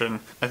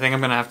direction. I think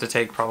I'm gonna have to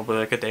take probably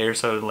like a day or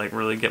so to like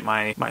really get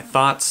my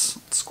thoughts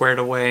squared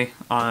away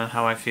on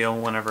how I feel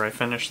whenever I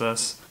finish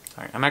this.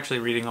 Alright, I'm actually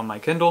reading on my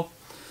Kindle,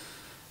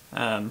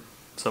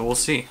 so we'll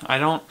see.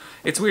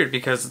 It's weird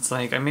because it's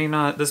like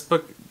this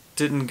book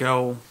didn't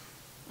go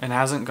and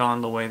hasn't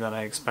gone the way that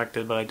I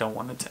expected, but I don't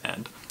want it to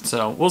end.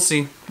 So we'll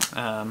see.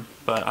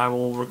 But I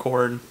will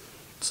record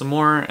some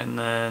more, and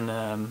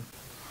then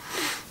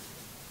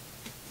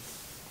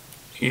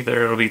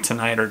either it'll be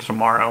tonight or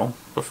tomorrow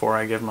before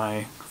I give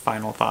my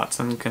final thoughts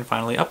and can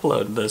finally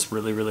upload this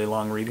really, really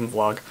long reading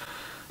vlog.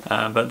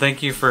 But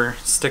thank you for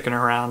sticking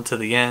around to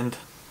the end.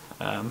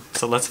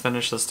 So let's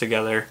finish this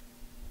together.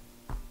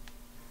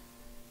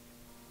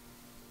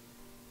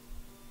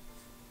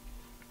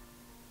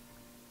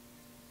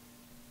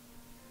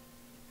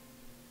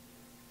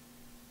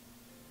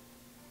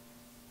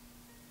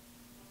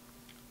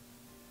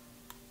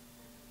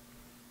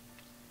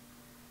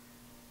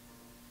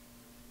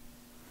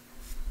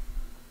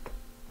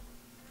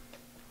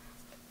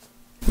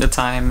 The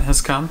time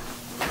has come.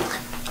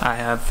 I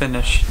have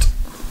finished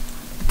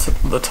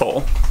the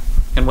Toll,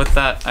 and with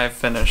that I've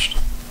finished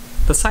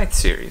the Scythe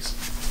series.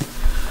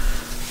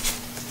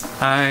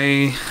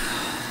 I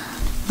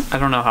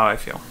don't know how I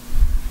feel.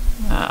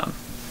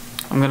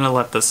 I'm gonna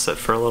let this sit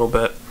for a little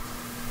bit,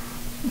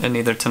 and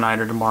either tonight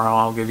or tomorrow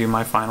I'll give you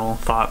my final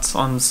thoughts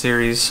on the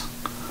series,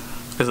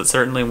 because it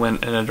certainly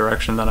went in a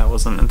direction that I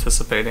wasn't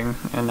anticipating,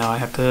 and now I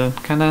have to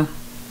kind of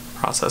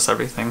process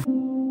everything.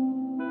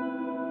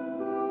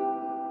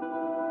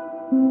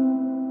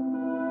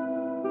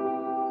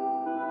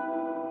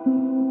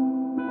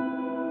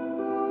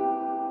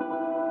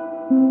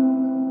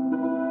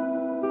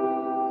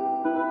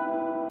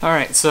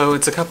 Alright, so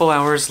it's a couple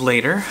hours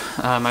later.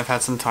 I've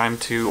had some time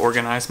to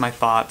organize my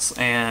thoughts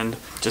and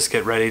just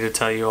get ready to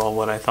tell you all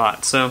what I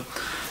thought. So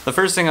the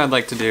first thing I'd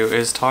like to do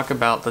is talk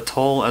about the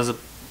Toll as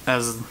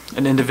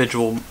an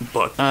individual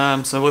book.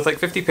 So with like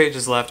 50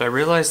 pages left, I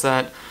realized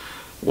that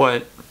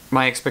what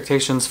my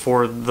expectations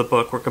for the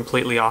book were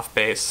completely off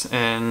base,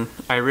 and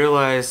I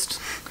realized,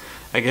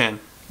 again,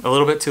 a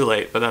little bit too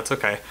late, but that's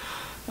okay,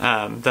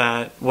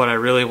 that what I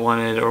really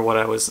wanted, or what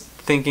I was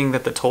thinking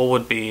that the Toll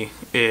would be,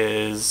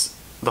 is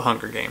the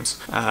Hunger Games.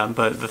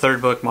 But the third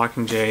book,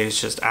 Mockingjay,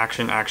 is just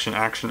action, action,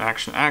 action,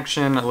 action,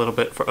 action, a little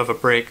bit of a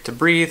break to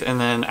breathe, and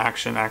then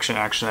action, action,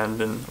 action, and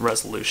then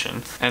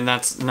resolution. And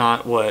that's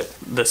not what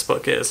this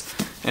book is.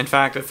 In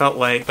fact, it felt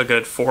like a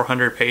good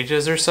 400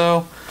 pages or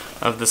so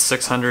of the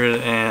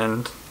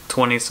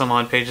 620 some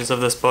odd pages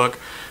of this book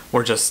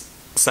were just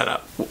set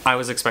up. I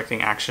was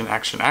expecting action,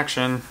 action,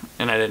 action,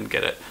 and I didn't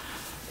get it.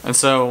 And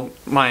so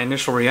my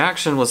initial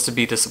reaction was to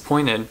be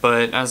disappointed,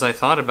 but as I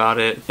thought about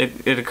it,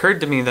 it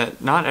occurred to me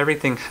that not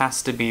everything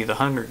has to be the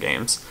Hunger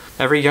Games.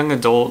 Every young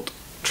adult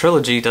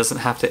trilogy doesn't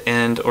have to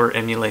end or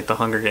emulate the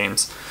Hunger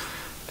Games.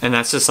 And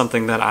that's just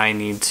something that I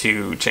need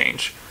to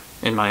change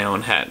in my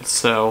own head.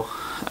 So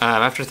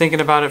after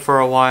thinking about it for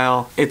a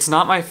while, it's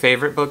not my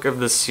favorite book of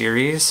the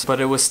series, but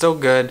it was still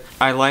good.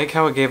 I like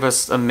how it gave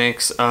us a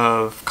mix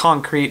of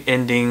concrete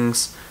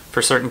endings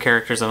for certain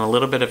characters and a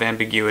little bit of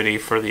ambiguity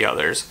for the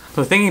others.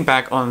 So thinking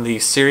back on the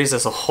series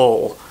as a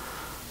whole,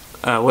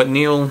 what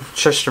Neal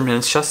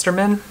Shusterman,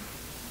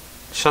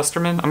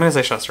 I'm gonna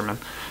say Shusterman.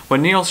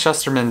 What Neal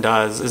Shusterman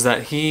does is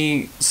that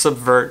he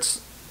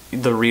subverts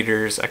the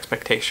reader's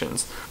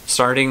expectations,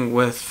 starting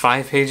with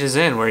 5 pages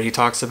in, where he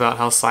talks about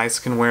how Scythes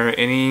can wear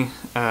any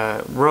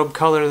robe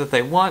color that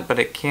they want, but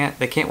they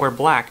can't wear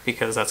black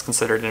because that's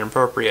considered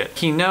inappropriate.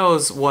 He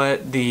knows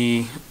what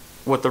the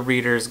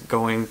reader's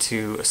going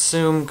to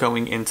assume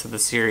going into the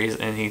series,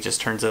 and he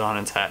just turns it on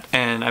its head.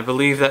 And I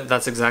believe that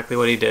that's exactly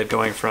what he did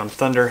going from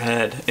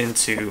Thunderhead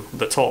into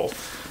the Toll,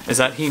 is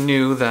that he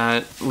knew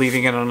that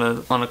leaving it on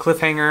a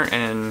cliffhanger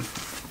and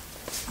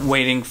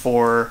waiting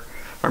for,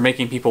 or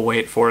making people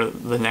wait for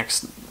the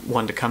next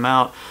one to come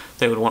out,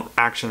 they would want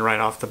action right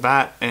off the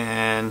bat,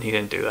 and he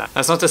didn't do that.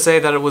 That's not to say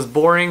that it was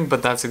boring,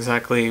 but that's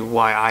exactly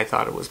why I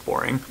thought it was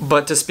boring.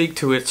 But to speak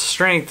to its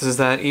strengths is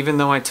that even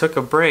though I took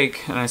a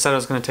break, and I said I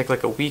was going to take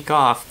like a week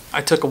off,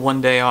 I took a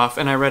 1 day off,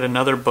 and I read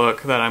another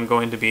book that I'm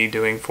going to be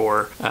doing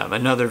for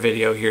another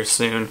video here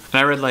soon. And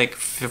I read like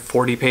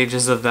 40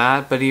 pages of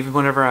that, but even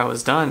whenever I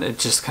was done, it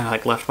just kind of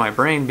like left my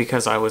brain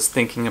because I was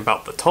thinking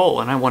about the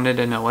Toll, and I wanted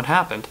to know what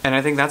happened. And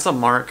I think that's a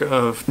mark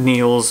of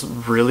Neal's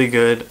really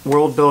good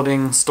world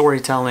building,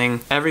 storytelling,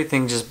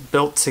 everything just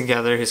built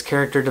together, his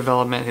character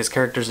development, his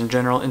characters in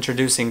general,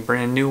 introducing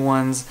brand new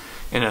ones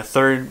in a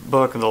third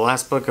book, and the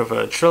last book of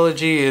a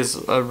trilogy is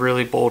a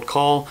really bold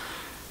call,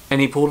 and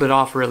he pulled it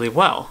off really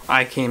well.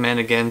 I came in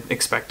again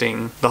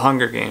expecting the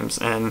Hunger Games,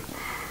 and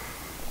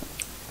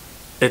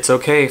it's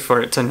okay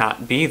for it to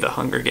not be the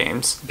Hunger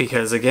Games,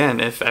 because again,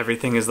 if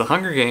everything is the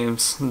Hunger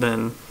Games,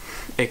 then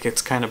it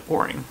gets kind of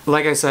boring.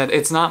 Like I said,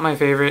 it's not my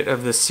favorite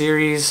of the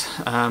series,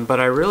 but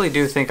I really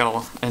do think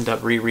I'll end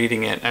up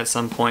rereading it at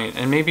some point,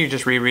 and maybe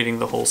just rereading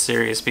the whole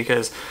series,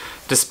 because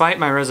despite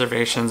my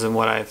reservations and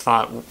what I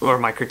thought, or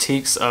my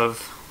critiques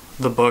of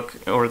the book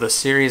or the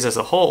series as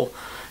a whole,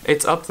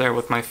 it's up there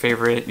with my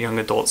favorite young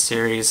adult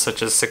series,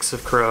 such as Six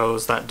of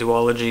Crows, that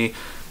duology,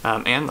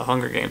 and the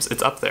Hunger Games.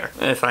 It's up there.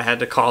 If I had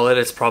to call it,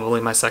 it's probably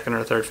my second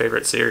or third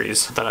favorite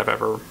series that I've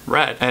ever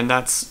read. And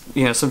that's,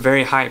 you know, some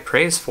very high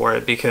praise for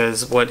it,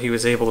 because what he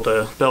was able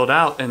to build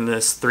out in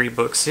this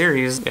 3-book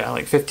series, yeah,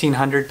 like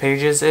 1,500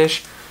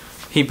 pages-ish,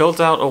 he built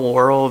out a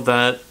world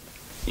that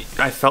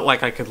I felt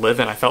like I could live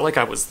in. I felt like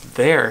I was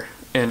there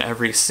in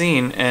every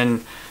scene,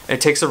 and it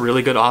takes a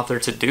really good author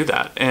to do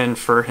that. And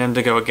for him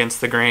to go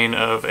against the grain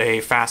of a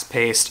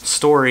fast-paced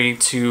story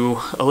to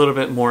a little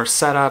bit more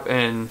setup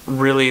and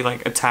really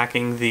like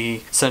attacking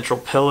the central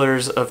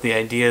pillars of the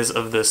ideas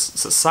of this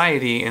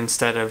society,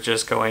 instead of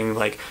just going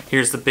like,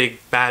 here's the big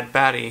bad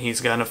baddie, he's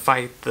gonna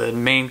fight the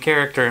main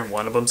character and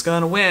one of them's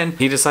gonna win.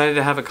 He decided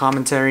to have a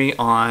commentary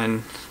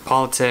on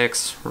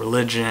politics,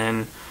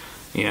 religion,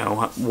 you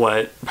know,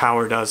 what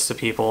power does to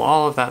people.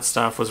 All of that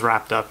stuff was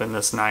wrapped up in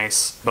this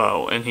nice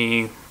bow, and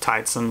he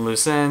tied some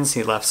loose ends,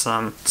 he left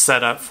some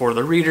set up for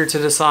the reader to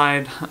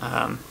decide,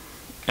 and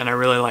I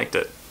really liked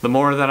it. The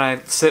more that I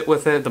sit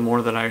with it, the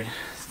more that I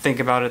think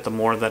about it, the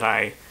more that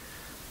I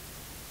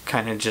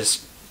kind of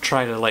just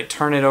try to like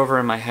turn it over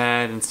in my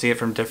head and see it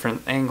from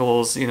different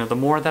angles, you know, the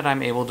more that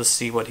I'm able to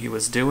see what he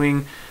was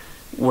doing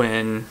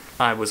when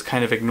I was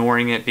kind of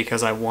ignoring it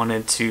because I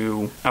wanted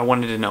to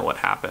know what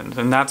happened.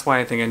 And that's why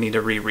I think I need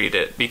to reread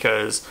it,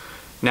 because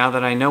now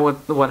that I know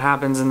what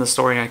happens in the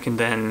story, I can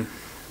then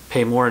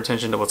pay more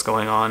attention to what's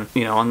going on,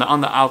 you know, on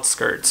the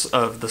outskirts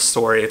of the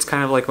story. It's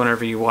kind of like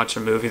whenever you watch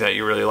a movie that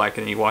you really like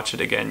and you watch it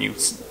again, you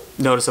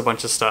notice a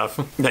bunch of stuff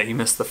that you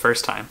missed the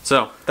first time.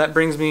 So that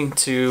brings me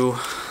to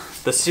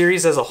the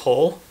series as a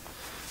whole.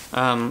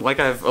 Like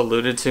I've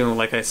alluded to, and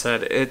like I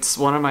said, it's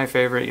one of my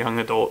favorite young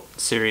adult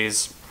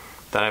series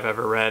that I've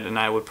ever read, and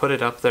I would put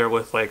it up there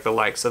with like the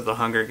likes of the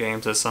Hunger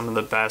Games as some of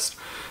the best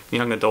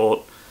young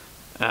adult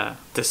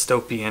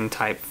dystopian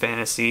type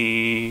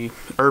fantasy,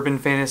 urban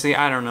fantasy,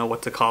 I don't know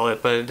what to call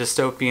it, but a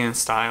dystopian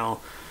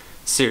style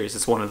series.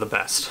 It's one of the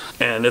best,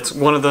 and it's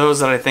one of those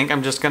that I think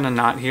I'm just gonna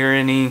not hear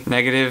any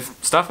negative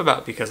stuff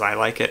about because I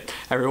like it.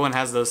 Everyone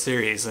has those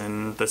series,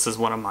 and this is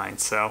one of mine.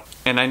 So,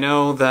 and I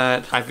know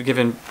that I've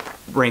given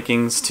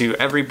rankings to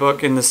every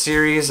book in the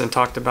series and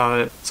talked about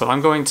it, so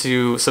I'm going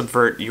to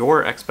subvert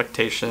your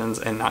expectations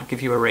and not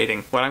give you a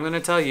rating. What I'm going to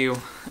tell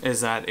you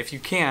is that if you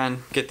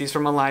can, get these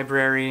from a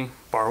library,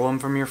 borrow them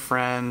from your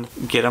friend,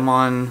 get them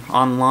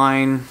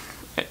online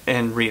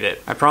and read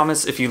it. I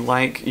promise, if you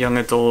like young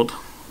adult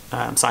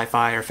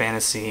sci-fi or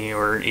fantasy,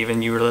 or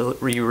even you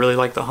really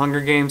like the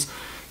Hunger Games,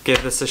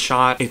 give this a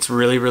shot. It's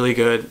really, really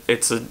good.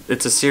 It's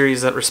a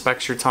series that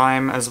respects your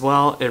time as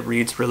well. It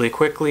reads really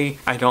quickly.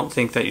 I don't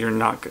think that you're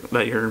not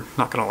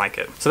gonna like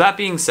it. So that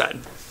being said,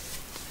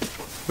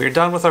 we're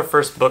done with our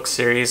first book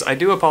series. I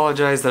do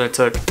apologize that it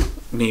took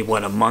me,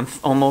 what, a month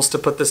almost to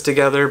put this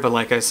together, but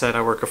like I said,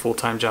 I work a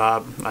full-time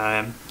job.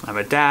 I'm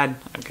a dad,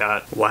 I've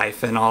got a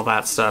wife and all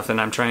that stuff, and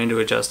I'm trying to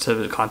adjust to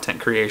the content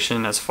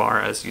creation as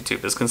far as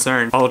YouTube is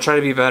concerned. I'll try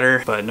to be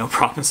better, but no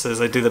promises.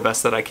 I do the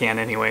best that I can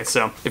anyway.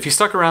 So if you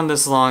stuck around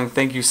this long,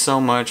 thank you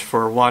so much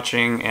for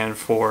watching and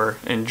for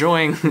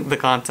enjoying the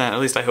content.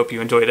 At least I hope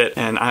you enjoyed it,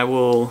 and I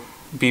will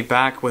be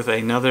back with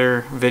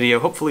another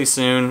video hopefully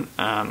soon.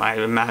 I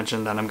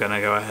imagine that I'm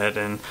gonna go ahead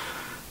and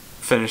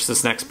finish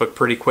this next book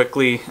pretty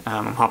quickly.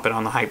 I'm hopping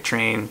on the hype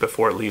train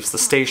before it leaves the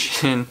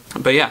station.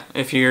 But yeah,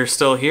 if you're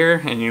still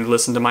here and you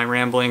listen to my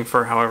rambling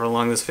for however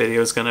long this video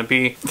is gonna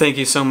be, thank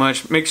you so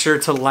much. Make sure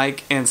to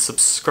like and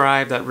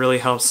subscribe. That really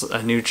helps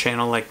a new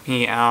channel like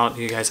me out.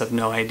 You guys have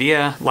no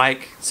idea.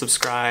 Like,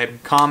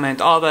 subscribe,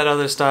 comment, all that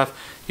other stuff.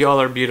 You all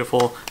are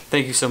beautiful.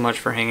 Thank you so much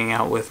for hanging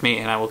out with me,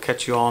 and I will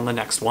catch you all in the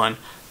next one.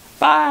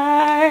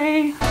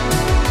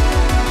 Bye!